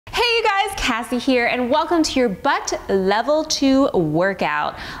Cassey here, and welcome to your butt level 2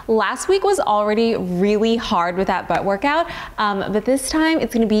 workout. Last week was already really hard with that butt workout, but this time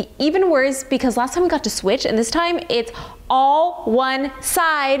it's gonna be even worse because last time we got to switch, and this time it's all one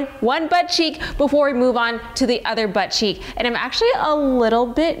side, one butt cheek before we move on to the other butt cheek. And I'm actually a little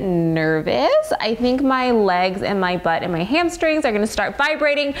bit nervous. I think my legs and my butt and my hamstrings are gonna start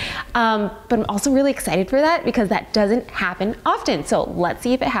vibrating, but I'm also really excited for that because that doesn't happen often. So let's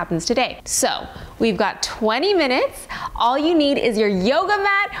see if it happens today. So we've got 20 minutes. All you need is your yoga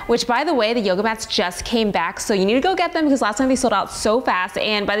mat, which by the way, the yoga mats just came back. So you need to go get them because last time they sold out so fast.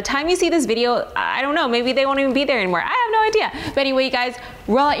 And by the time you see this video, I don't know, maybe they won't even be there anymore. I have no idea. But anyway, you guys,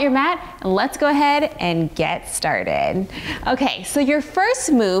 roll out your mat and let's go ahead and get started. Okay, so your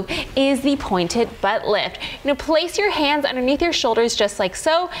first move is the pointed butt lift. You're gonna place your hands underneath your shoulders just like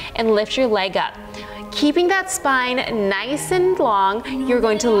so and lift your leg up. Keeping that spine nice and long, you're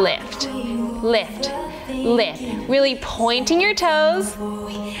going to lift, lift, lift. Really pointing your toes.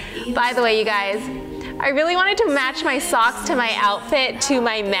 By the way, you guys, I really wanted to match my socks to my outfit to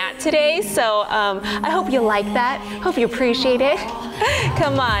my mat today, so I hope you like that. Hope you appreciate it.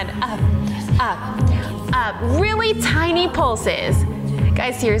 Come on, up, up, up. Really tiny pulses.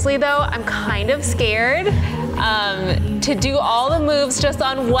 Guys, seriously though, I'm kind of scared to do all the moves just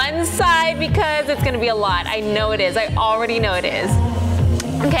on one side because it's gonna be a lot. I know it is, I already know it is.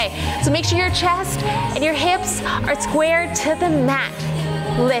 Okay, so make sure your chest and your hips are squared to the mat.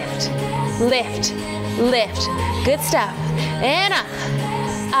 Lift, lift, lift. Good stuff. And up,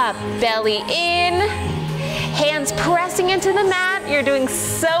 up, belly in. Hands pressing into the mat. You're doing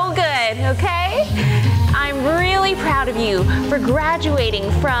so good, okay? I'm really proud of you for graduating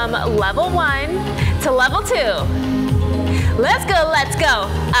from level 1 to level 2. Let's go, let's go.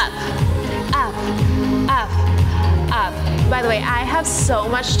 Up, up, up, up. By the way, I have so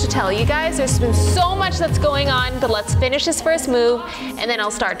much to tell you guys. There's been so much that's going on, but let's finish this first move and then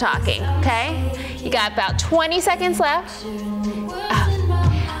I'll start talking, okay? You got about 20 seconds left.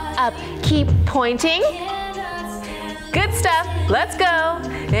 Up, up, keep pointing. Good stuff, let's go.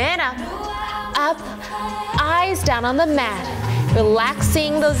 And up, up, eyes down on the mat.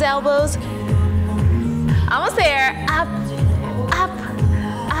 Relaxing those elbows. Almost there, up, up,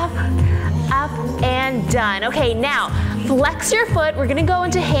 up, up, and done. Okay, now, flex your foot. We're gonna go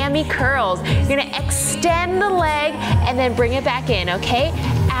into hammy curls. You're gonna extend the leg and then bring it back in, okay?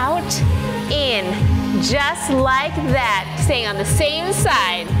 Out, in, just like that. Staying on the same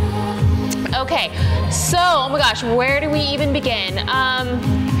side. Okay, so, oh my gosh, where do we even begin?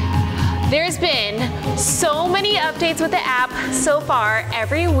 There's been so many updates with the app so far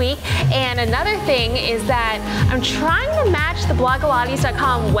every week, and another thing is that I'm trying to match the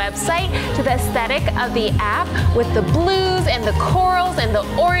Blogilates.com website to the aesthetic of the app with the blues and the corals and the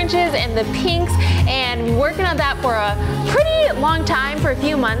oranges and the pinks, and I'm working on that for a pretty long time, for a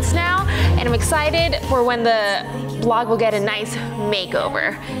few months now, and I'm excited for when the blog will get a nice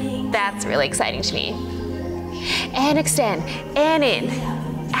makeover. That's really exciting to me. And extend, and in,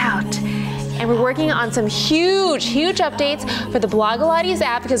 out. And we're working on some huge updates for the Blogilates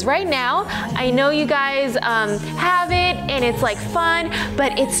app because right now, I know you guys have it and it's like fun,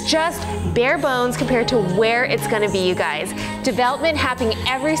 but it's just bare bones compared to where it's gonna be, you guys. Development happening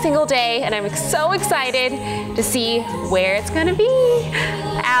every single day, and I'm so excited to see where it's gonna be.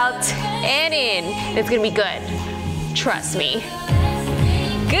 Out and in. It's gonna be good. Trust me.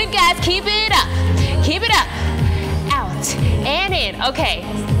 Good guys, keep it up. Keep it up. Out and in. Okay.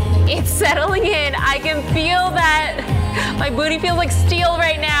 It's settling in. I can feel that. My booty feels like steel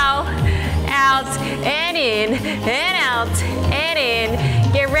right now. Out and in, and out and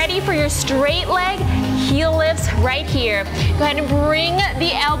in. Get ready for your straight leg heel lifts right here. Go ahead and bring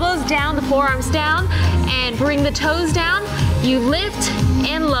the elbows down, the forearms down, and bring the toes down. You lift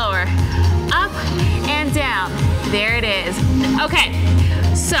and lower. Up and down. There it is. Okay,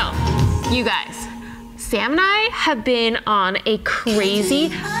 so you guys, Sam and I have been on a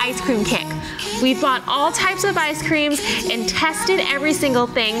crazy ice cream kick. We've bought all types of ice creams and tested every single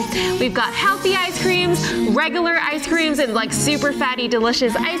thing. We've got healthy ice creams, regular ice creams, and like super fatty,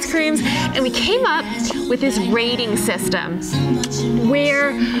 delicious ice creams. And we came up with this rating system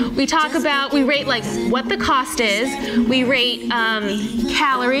where we talk about, we rate like what the cost is, we rate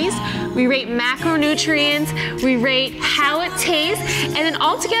calories, we rate macronutrients, we rate how it tastes, and then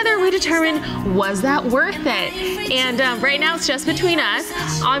all together we determine, was that worth it? And right now it's just between us.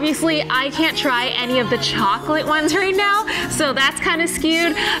 Obviously I can't try any of the chocolate ones right now, so that's kind of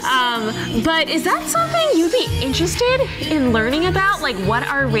skewed. But is that something you'd be interested in learning about? Like what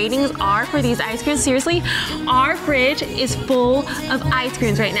our ratings are for these ice creams? Seriously, our fridge is full of ice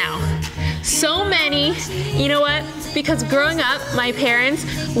creams right now. So many, you know what? Because growing up, my parents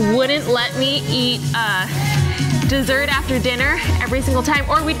wouldn't let me eat dessert after dinner every single time,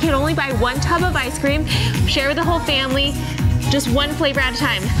 or we could only buy one tub of ice cream, share with the whole family, just one flavor at a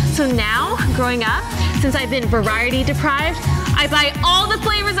time. So now, growing up, since I've been variety deprived, I buy all the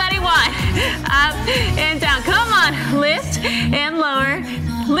flavors that I want. Up and down, come on. Lift and lower,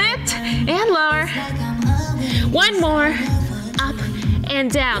 lift and lower. One more, up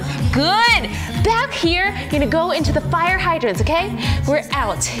and down. Good. Back here, you're gonna go into the fire hydrants, okay? We're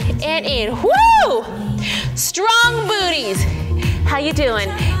out and in, woo! Strong booties. How you doing?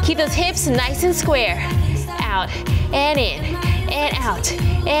 Keep those hips nice and square. Out and in, and out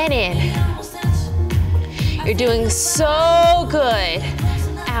and in. You're doing so good.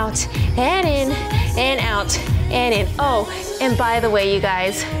 Out and in, and out and in. Oh, and by the way, you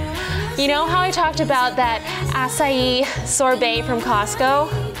guys, you know how I talked about that acai sorbet from Costco?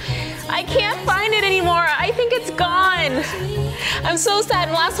 I can't find it anymore. I think it's gone. I'm so sad.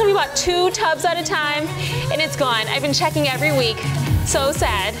 Last time we bought 2 tubs at a time and it's gone. I've been checking every week. So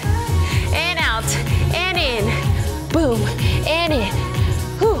sad. And out and in. Boom and in.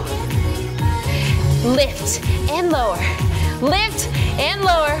 Whew. Lift and lower. Lift and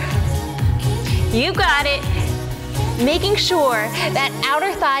lower. You got it. Making sure that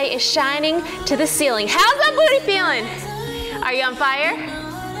outer thigh is shining to the ceiling. How's that booty feeling? Are you on fire?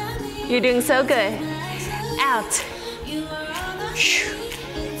 You're doing so good. Out.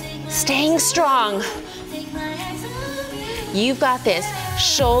 Staying strong. You've got this.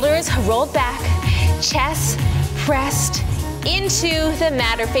 Shoulders rolled back, chest pressed into the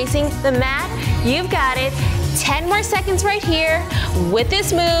mat or facing the mat. You've got it. 10 more seconds right here with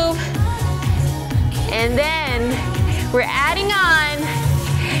this move. And then we're adding on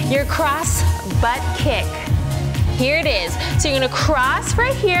your cross butt kick. Here it is. So you're gonna cross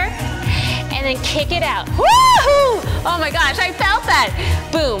right here and then kick it out. Woohoo! Oh my gosh, I felt that.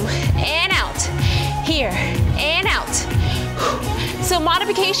 Boom, and out. Here, and out. So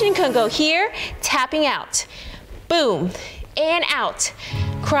modification can go here, tapping out. Boom, and out.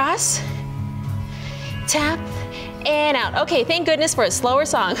 Cross, tap, and out. Okay, thank goodness for a slower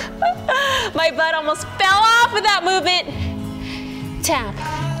song. My butt almost fell off with that movement. Tap,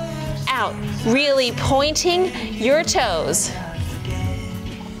 out. Really pointing your toes.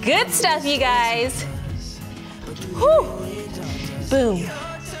 Good stuff, you guys. Whew. Boom.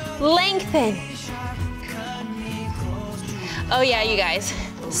 Lengthen. Oh yeah, you guys.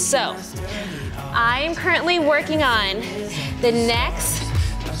 So, I'm currently working on the next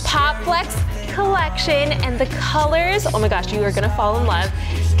POPFLEX collection, and the colors, oh my gosh, you are gonna fall in love,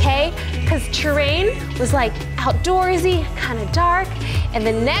 okay? Because terrain was like outdoorsy, kind of dark, and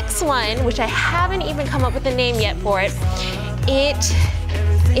the next one, which I haven't even come up with a name yet for it, it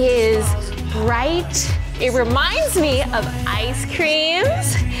is bright. It reminds me of ice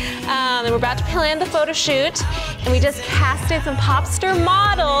creams. And we're about to plan the photo shoot, and we just casted some Popster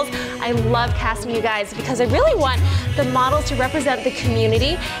models. I love casting you guys because I really want the models to represent the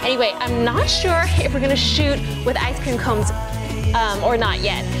community. Anyway, I'm not sure if we're gonna shoot with ice cream cones or not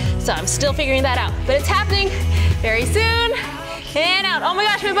yet. So I'm still figuring that out, but it's happening very soon. And out. Oh my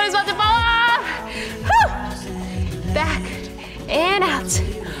gosh, my butt is about to fall off. Whew. Back and out.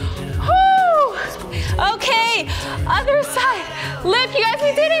 Whew. Okay, other side. Lift, you guys,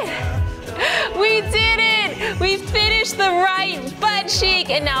 we did it. We did it. We finished the right butt cheek,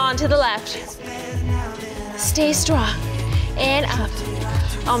 and now on to the left. Stay strong and up.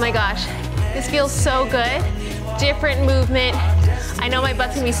 Oh my gosh, this feels so good. Different movement. I know my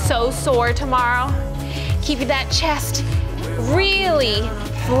butt's gonna be so sore tomorrow. Keep that chest really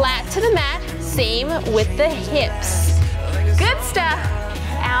flat to the mat. Same with the hips. Good stuff.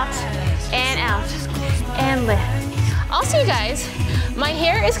 Out and out and lift. Also, you guys, my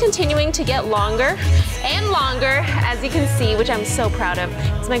hair is continuing to get longer and longer, as you can see, which I'm so proud of.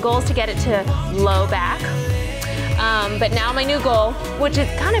 So my goal is to get it to low back. But now my new goal, which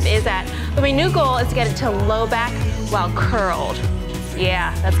it kind of is at, but my new goal is to get it to low back while curled.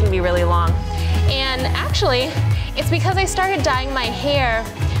 Yeah, that's gonna be really long. And actually, it's because I started dyeing my hair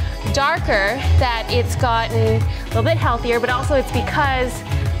darker that it's gotten a little bit healthier, but also it's because,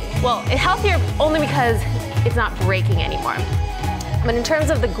 well, it's healthier only because it's not breaking anymore. But in terms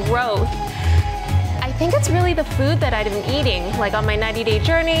of the growth, I think it's really the food that I've been eating, like on my 90-day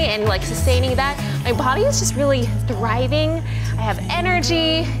journey and like sustaining that. My body is just really thriving. I have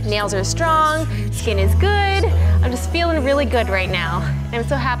energy, nails are strong, skin is good. I'm just feeling really good right now. And I'm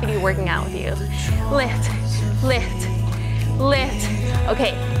so happy to be working out with you. Lift, lift, lift.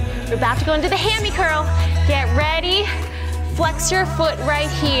 Okay, we're about to go into the hammy curl. Get ready. Flex your foot right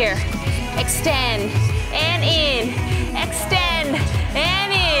here. extend, and in, extend,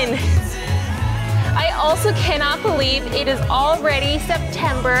 and in. I also cannot believe it is already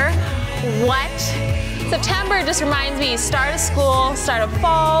September. What? September just reminds me, start of school, start of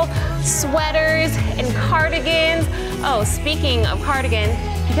fall, sweaters and cardigans. Oh, speaking of cardigan,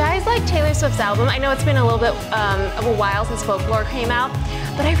 you guys like Taylor Swift's album? I know it's been a little bit of a while since Folklore came out,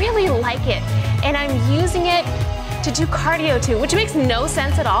 but I really like it. And I'm using it to do cardio too, which makes no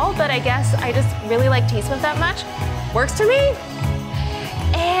sense at all, but I guess I just really like T Swift that much. Works for me.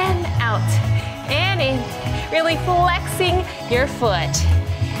 And out, and in, really flexing your foot.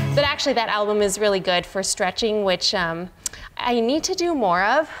 But actually that album is really good for stretching, which I need to do more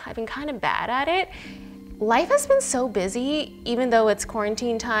of. I've been kind of bad at it. Life has been so busy, even though it's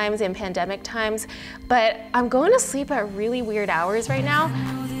quarantine times and pandemic times, but I'm going to sleep at really weird hours right now.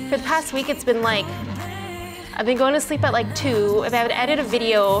 For the past week, it's been like, I've been going to sleep at like 2. If I would edit a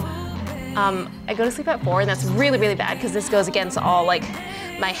video, I go to sleep at 4, and that's really, really bad because this goes against all like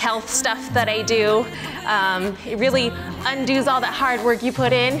my health stuff that I do. It really undoes all that hard work you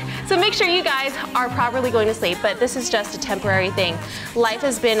put in. So make sure you guys are properly going to sleep, but this is just a temporary thing. Life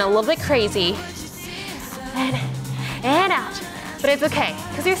has been a little bit crazy. And out. But it's okay,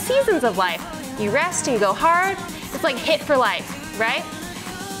 because there's seasons of life. You rest and you go hard. It's like HIIT for life, right?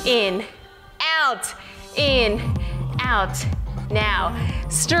 In, out, in, out. Now,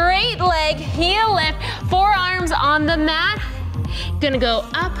 straight leg, heel lift, forearms on the mat. Gonna go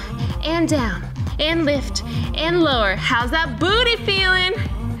up and down, and lift, and lower. How's that booty feeling?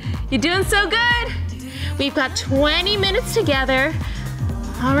 You doing so good? We've got 20 minutes together,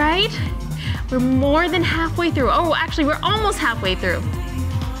 all right? We're more than halfway through. Oh, actually, we're almost halfway through.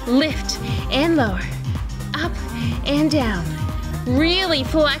 Lift and lower, up and down. Really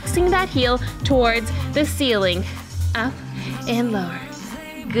flexing that heel towards the ceiling. Up and lower.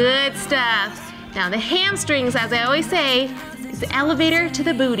 Good stuff. Now the hamstrings, as I always say, is the elevator to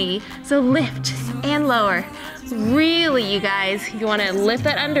the booty. So lift and lower. Really, you guys, you wanna lift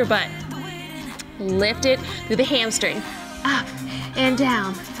that under butt. Lift it through the hamstring. Up and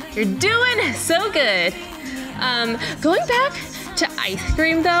down. You're doing so good. Going back to ice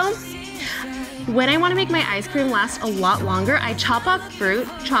cream though, when I want to make my ice cream last a lot longer, I chop up fruit,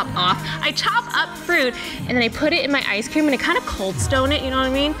 I chop up fruit and then I put it in my ice cream and I kind of cold stone it, you know what I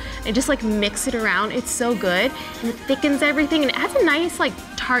mean? I just like mix it around. It's so good and it thickens everything and it adds a nice like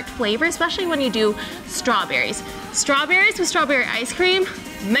tart flavor, especially when you do strawberries. Strawberries with strawberry ice cream,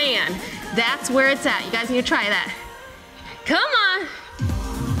 man, that's where it's at. You guys need to try that. Come on.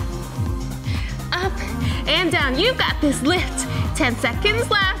 Up and down. You've got this. Lift. 10 seconds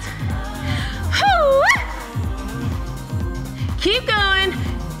left. Whoo! Keep going.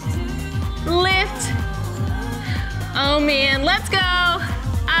 Lift. Oh man, let's go.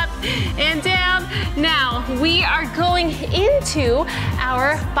 Up and down. Now we are going into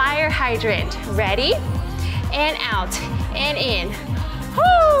our fire hydrant. Ready? And out and in.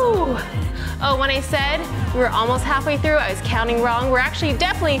 Whoo! Oh, when I said we were almost halfway through, I was counting wrong. We're actually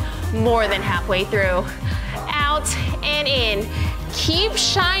definitely more than halfway through. Out and in. Keep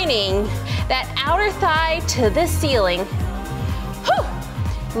shining that outer thigh to the ceiling.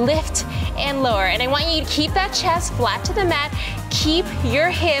 Whew. Lift and lower. And I want you to keep that chest flat to the mat. Keep your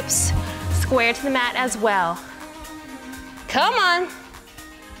hips square to the mat as well. Come on.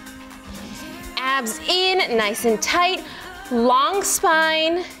 Abs in, nice and tight. Long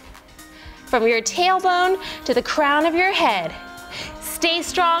spine. From your tailbone to the crown of your head. Stay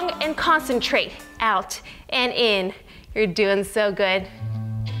strong and concentrate. Out and in. You're doing so good.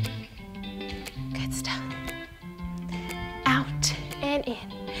 Good stuff. Out and in.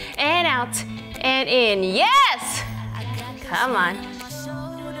 And out and in. Yes! Come on.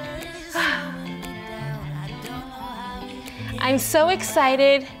 I'm so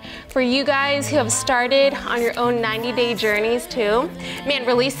excited for you guys who have started on your own 90-day journeys too. Man,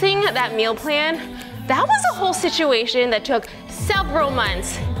 releasing that meal plan, that was a whole situation that took several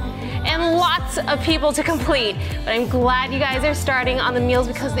months and lots of people to complete. But I'm glad you guys are starting on the meals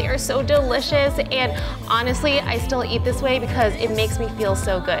because they are so delicious. And honestly, I still eat this way because it makes me feel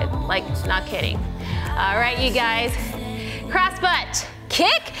so good. Like, not kidding. All right, you guys, cross butt,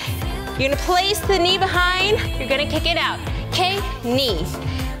 kick. You're gonna place the knee behind, you're gonna kick it out. Okay, knee.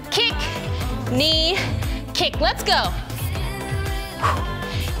 Kick, knee, kick. Let's go.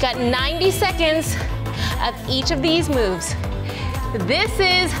 Got 90 seconds of each of these moves. This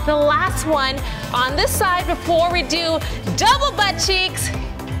is the last one on this side before we do double butt cheeks.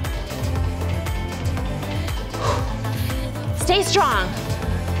 Stay strong.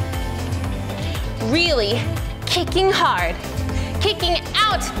 Really kicking hard. kicking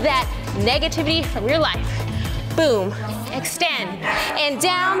out that negativity from your life. Boom, extend, and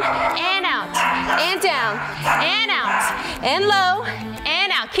down, and out, and down, and out, and low,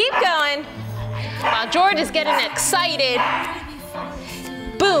 and out. Keep going. Wow, George is getting excited.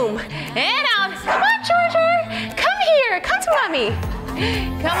 Boom, and out. Come on, Georgia, come here, come to mommy.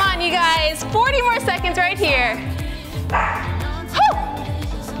 Come on, you guys, 40 more seconds right here. Woo.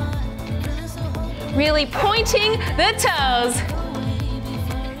 Really pointing the toes.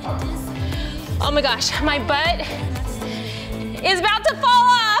 Oh my gosh, my butt is about to fall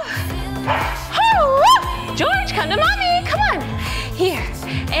off. Woo. George, come to mommy, come on. Here,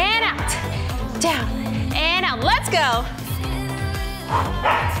 and out, down, and out, let's go.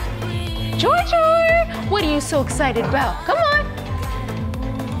 Georgia, what are you so excited about? Come on.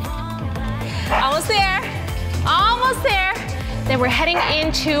 Almost there, almost there. Then we're heading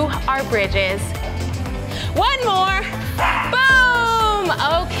into our bridges. One more, boom,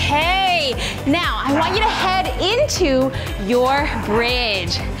 okay. Now, I want you to head into your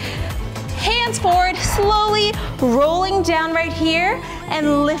bridge. Hands forward, slowly rolling down right here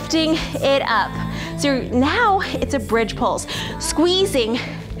and lifting it up. So now it's a bridge pulse, squeezing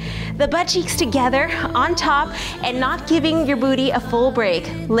the butt cheeks together on top and not giving your booty a full break.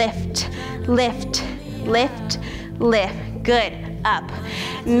 Lift, lift, lift, lift. Good. Up.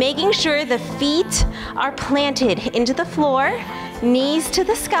 Making sure the feet are planted into the floor, knees to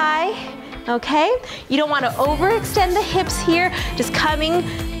the sky, okay? You don't want to overextend the hips here, just coming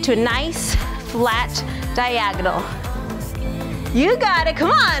to a nice flat diagonal. You got it, come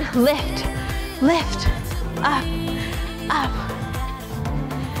on. Lift, lift, up, up.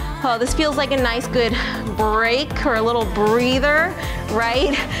 Oh, this feels like a nice good break or a little breather,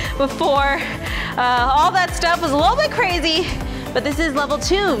 right? Before all that stuff was a little bit crazy, but this is level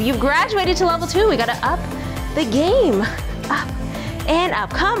 2. You've graduated to level 2. We gotta up the game. Up and up,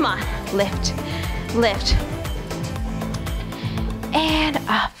 come on. Lift, lift, and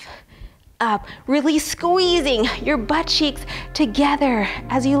up, up. Really squeezing your butt cheeks together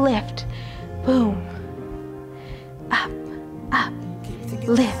as you lift. Boom, up, up,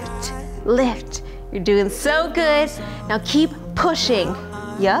 lift, lift. You're doing so good. Now keep pushing.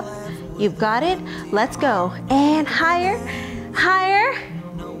 Yup, you've got it. Let's go. And higher, higher.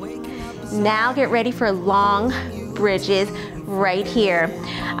 Now get ready for long bridges right here.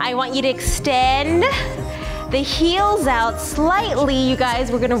 I want you to extend the heels out slightly, you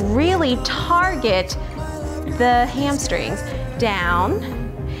guys. We're gonna really target the hamstrings. Down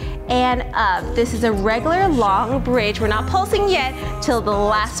and up. This is a regular long bridge. We're not pulsing yet till the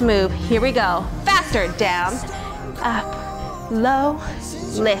last move. Here we go. Faster. Down, up, low,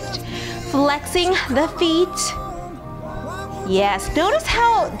 lift. Flexing the feet. Yes, notice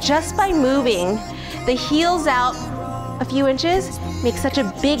how just by moving the heels out a few inches makes such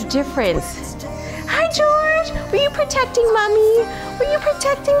a big difference. Hi, George. Were you protecting mommy? Were you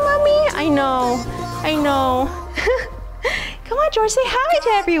protecting mommy? I know, I know. Come on, George, say hi to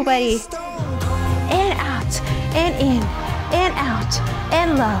everybody. And out, and in, and out,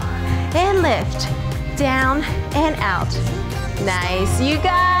 and low, and lift. Down and out. Nice, you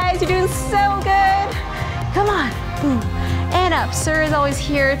guys, you're doing so good. Come on, boom, and up. Sir is always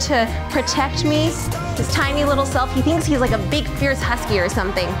here to protect me. His tiny little self, he thinks he's like a big fierce husky or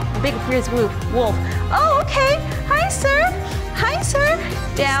something. A big fierce wolf. Oh, okay, hi, sir. Hi, sir.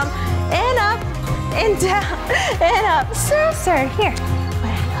 Down and up, and down, and up. Sir, sir, here.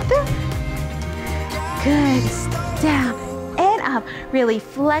 Good, down and up. Really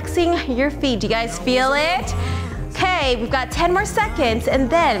flexing your feet. Do you guys feel it? Okay, we've got 10 more seconds, and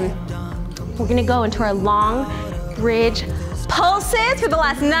then we're gonna go into our long bridge pulses for the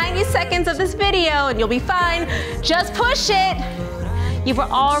last 90 seconds of this video, and you'll be fine. Just push it. You've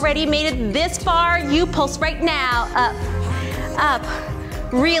already made it this far. You pulse right now. Up,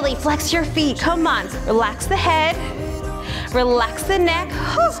 up. Really flex your feet. Come on. Relax the head. Relax the neck.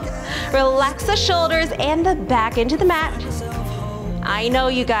 Relax the shoulders and the back into the mat. I know,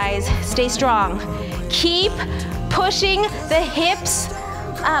 you guys. Stay strong. Keep pushing the hips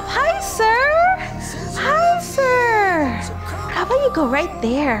up. Hi, sir. Hi, sir. How about you go right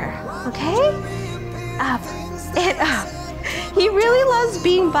there, okay? Up and up. He really loves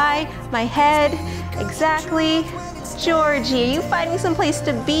being by my head. Exactly. Georgie, are you finding some place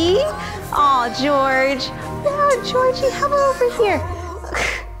to be? Aw, George. Oh, Georgie, how about over here?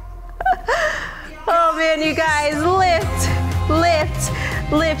 Oh man, you guys, lift, lift,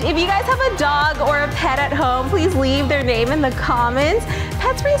 lift. If you guys have a dog or a pet at home, please leave their name in the comments.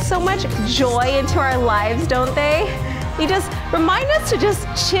 Pets bring so much joy into our lives, don't they? You just remind us to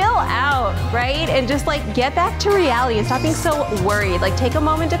just chill out, right? And just like get back to reality and stop being so worried. Like take a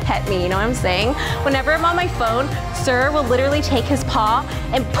moment to pet me, you know what I'm saying? Whenever I'm on my phone, Sir will literally take his paw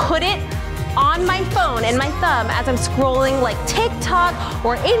and put it on my phone and my thumb as I'm scrolling like TikTok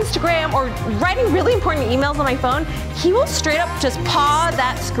or Instagram or writing really important emails on my phone. He will straight up just paw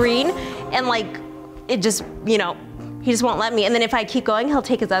that screen and like it just, you know, he just won't let me. And then if I keep going, he'll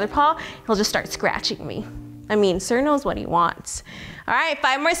take his other paw, he'll just start scratching me. I mean, Sir knows what he wants. All right,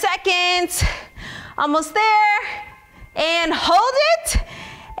 5 more seconds. Almost there. And hold it.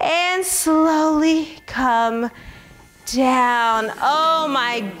 And slowly come down. Oh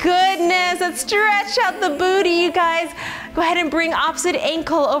my goodness. Let's stretch out the booty, you guys. Go ahead and bring opposite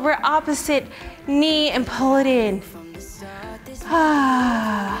ankle over opposite knee and pull it in.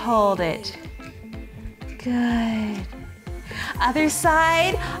 Hold it. Good. Other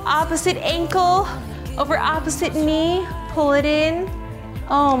side, opposite ankle over opposite knee, pull it in.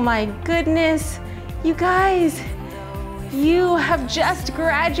 Oh my goodness. You guys, you have just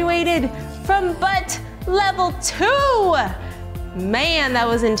graduated from butt level 2. Man, that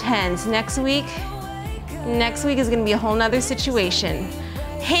was intense. Next week is gonna be a whole nother situation.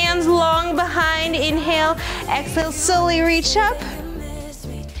 Hands long behind, inhale, exhale, slowly reach up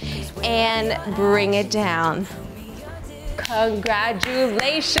and bring it down.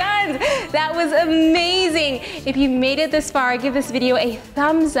 Congratulations! That was amazing. If you made it this far, give this video a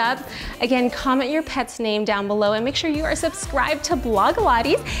thumbs up. Again, comment your pet's name down below and make sure you are subscribed to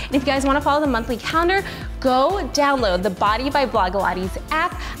Blogilates. And if you guys want to follow the monthly calendar, go download the Body by Blogilates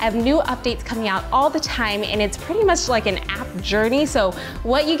app. I have new updates coming out all the time and it's pretty much like an app journey. So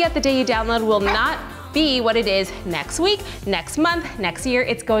what you get the day you download will not be what it is next week, next month, next year.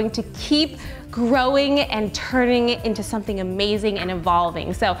 It's going to keep growing and turning into something amazing and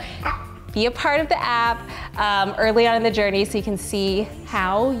evolving. So be a part of the app early on in the journey so you can see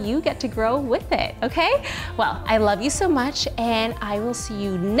how you get to grow with it, okay? Well, I love you so much and I will see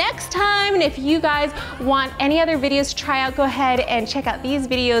you next time. And if you guys want any other videos to try out, go ahead and check out these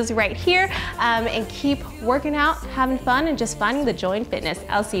videos right here and keep working out, having fun, and just finding the joy in fitness.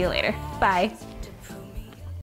 I'll see you later. Bye.